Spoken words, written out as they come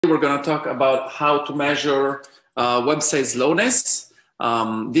We're going to talk about how to measure website slowness.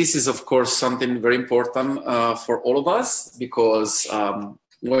 This is, of course, something very important for all of us because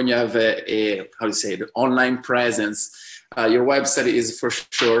when you have an online presence, your website is for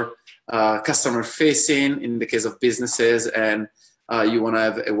sure customer facing in the case of businesses, and you want to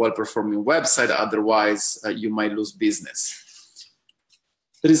have a well-performing website, otherwise you might lose business.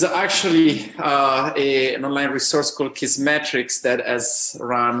 There is actually an online resource called Kissmetrics that has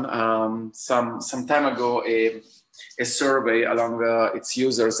run some time ago a survey along its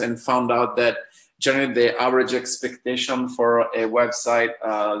users and found out that generally the average expectation for a website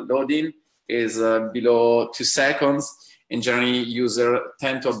loading is below 2 seconds, and generally users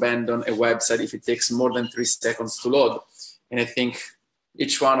tend to abandon a website if it takes more than 3 seconds to load. And I think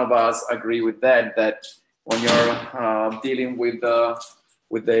each one of us agree with that when you're dealing with the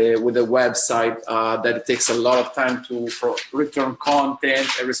website, that it takes a lot of time to return content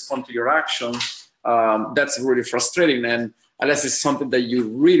and respond to your action. That's really frustrating, and unless it's something that you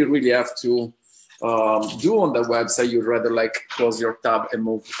really have to do on the website, you'd rather like close your tab and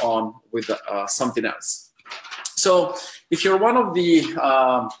move on with something else. So if you're one of the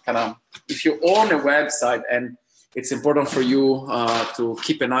if you own a website and it's important for you to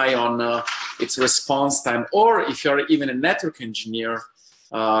keep an eye on its response time, or if you're even a network engineer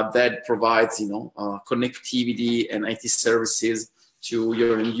that provides, connectivity and IT services to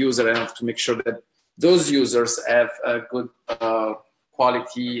your end user, and have to make sure that those users have a good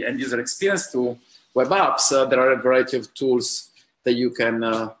quality and user experience to web apps. There are a variety of tools that you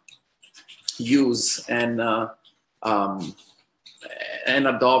can use and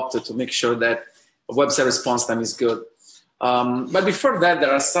adopt to make sure that website response time is good. But before that,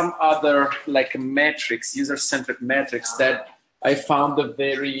 there are some other metrics, user-centric metrics that I found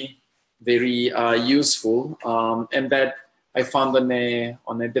very useful, and that I found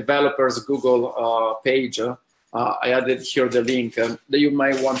on a developer's Google page. I added here the link that you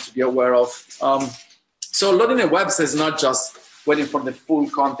might want to be aware of. So loading a website is not just waiting for the full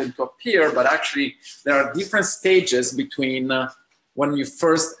content to appear, but actually there are different stages between when you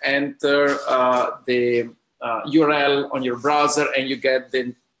first enter the URL on your browser and you get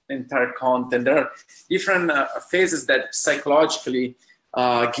the entire content. There are different phases that psychologically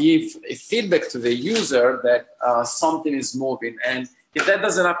give a feedback to the user that something is moving, and if that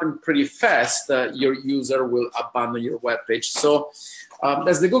doesn't happen pretty fast, your user will abandon your web page. So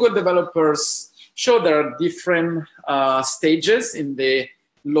as the Google developers show, there are different stages in the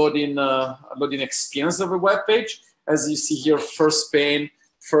loading experience of a web page. As you see here, first pane,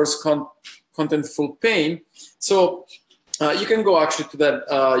 first contentful pane. So you can go actually to that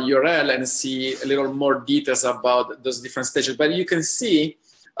URL and see a little more details about those different stages. But you can see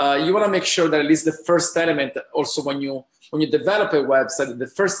you want to make sure that at least the first element, also when you develop a website, the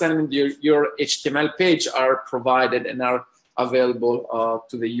first element, your HTML page are provided and are available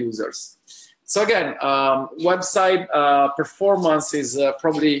to the users. So again, website performance is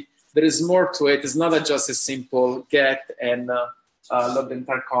probably, there is more to it. It's not just a simple get and load the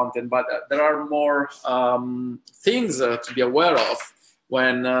entire content, but there are more things to be aware of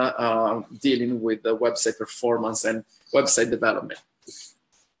when dealing with the website performance and website development.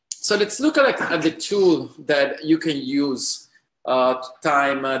 So let's look at the tool that you can use to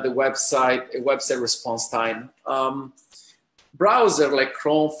time the website response time. Browser like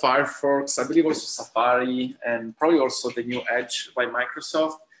Chrome, Firefox, I believe also Safari, and probably also the new Edge by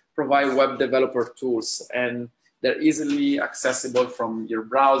Microsoft provide web developer tools, and they're easily accessible from your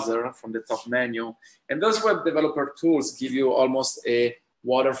browser, from the top menu. And those web developer tools give you almost a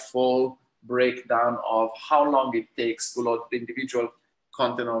waterfall breakdown of how long it takes to load the individual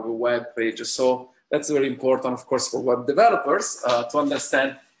content of a web page. So that's very important, of course, for web developers to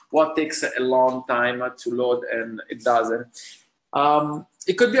understand what takes a long time to load and it doesn't.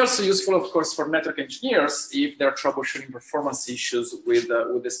 It could be also useful, of course, for network engineers if they're troubleshooting performance issues with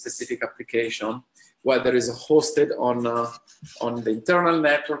a specific application, whether it's hosted on the internal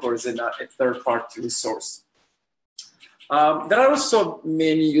network or is in a third-party resource. There are also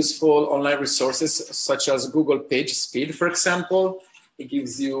many useful online resources, such as Google PageSpeed, for example. It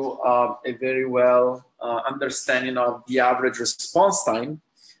gives you a very well understanding of the average response time,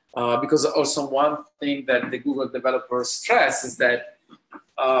 because also one thing that the Google developers stress is that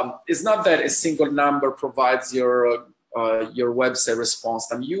it's not that a single number provides your website response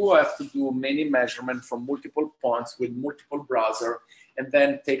time. You have to do many measurements from multiple points with multiple browsers, and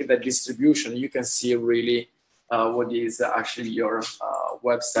then take that distribution. You can see really what is actually your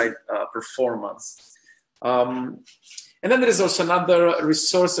website performance. And then there is also another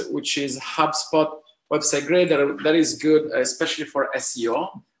resource, which is HubSpot Website Grader. That is good, especially for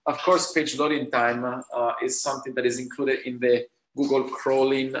SEO. of course, page loading time is something that is included in the Google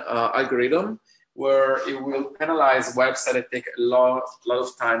crawling algorithm, where it will penalize websites that take a lot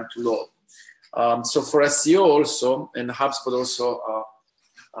of time to load. So for SEO also, and HubSpot also,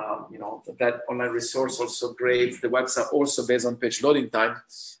 you know, that online resource also grades the website also based on page loading time.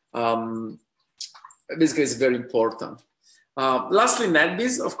 Basically, it's very important. Lastly,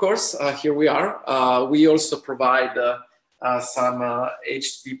 NetBees, of course, here we are. We also provide some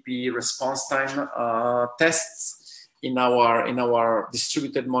HTTP response time tests in our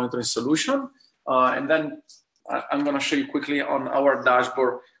distributed monitoring solution. And then I'm going to show you quickly on our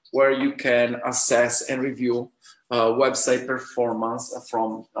dashboard where you can assess and review website performance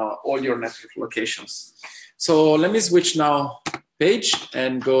from all your network locations. So let me switch now page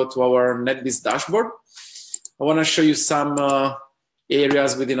and go to our NetBees dashboard. I want to show you some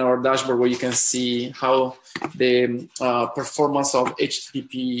areas within our dashboard where you can see how the performance of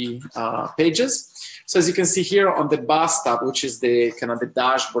HTTP pages. So as you can see here on the bus tab, which is the kind of the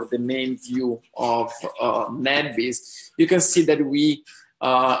dashboard, the main view of NetBees, you can see that we,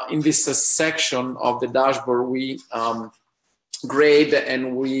 in this section of the dashboard, we grade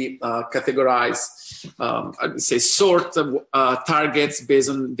and we categorize, I would say sort targets based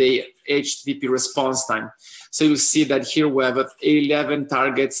on the HTTP response time. So you'll see that here we have 11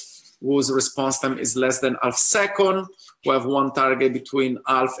 targets whose response time is less than half second. We have one target between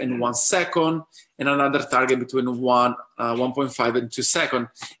half and 1 second, and another target between 1.5 and 2 seconds.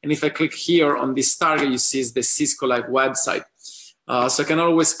 And if I click here on this target, you see is the Cisco Live website. So I can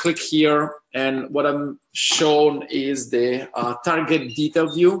always click here, and what I'm shown is the target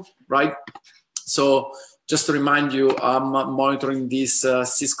detail view, right? So just to remind you, I'm monitoring this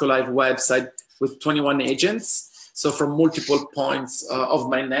Cisco Live website with 21 agents. So from multiple points of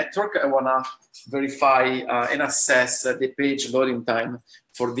my network, I want to verify and assess the page loading time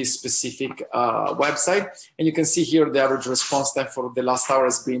for this specific website. And you can see here the average response time for the last hour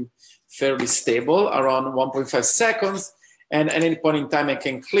has been fairly stable, around 1.5 seconds. And at any point in time, I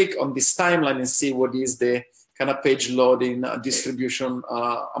can click on this timeline and see what is the kind of page loading distribution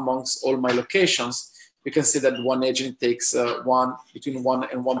amongst all my locations. You can see that one agent takes between 1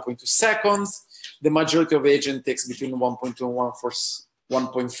 and 1.2 seconds. The majority of agents takes between 1.2 and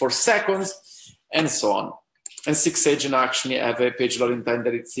 1.4 seconds, and so on. And 6 agents actually have a page loading time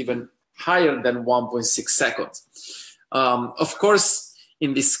that it's even higher than 1.6 seconds. Of course,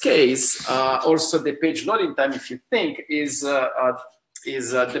 in this case, also the page loading time, if you think, is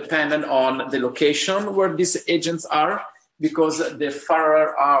dependent on the location where these agents are, because the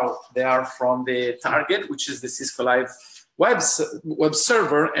farther out they are from the target, which is the Cisco Live web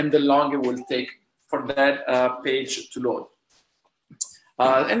server, and the longer it will take for that page to load.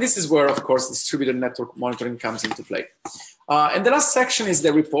 And this is where, of course, distributed network monitoring comes into play. And the last section is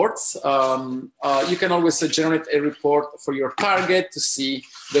the reports. You can always generate a report for your target to see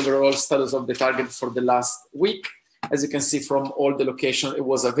the overall status of the target for the last week. As you can see from all the locations, it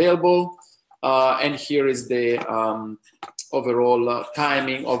was available. And here is the overall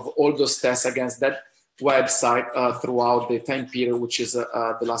timing of all those tests against that website throughout the time period, which is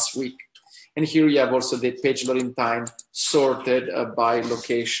the last week. And here you have also the page loading time sorted by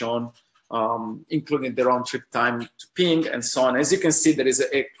location, including the round trip time to ping and so on. As you can see, there is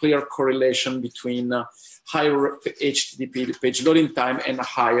a clear correlation between higher HTTP page loading time and a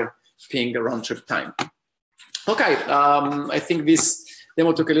higher ping round trip time. Okay, I think this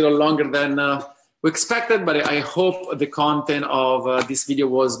demo took a little longer than we expected, but I hope the content of this video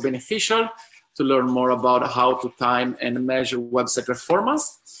was beneficial to learn more about how to time and measure website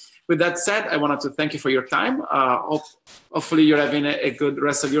performance. With that said, I wanted to thank you for your time. Hopefully you're having a good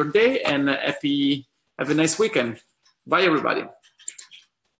rest of your day, and have a nice weekend. Bye, everybody.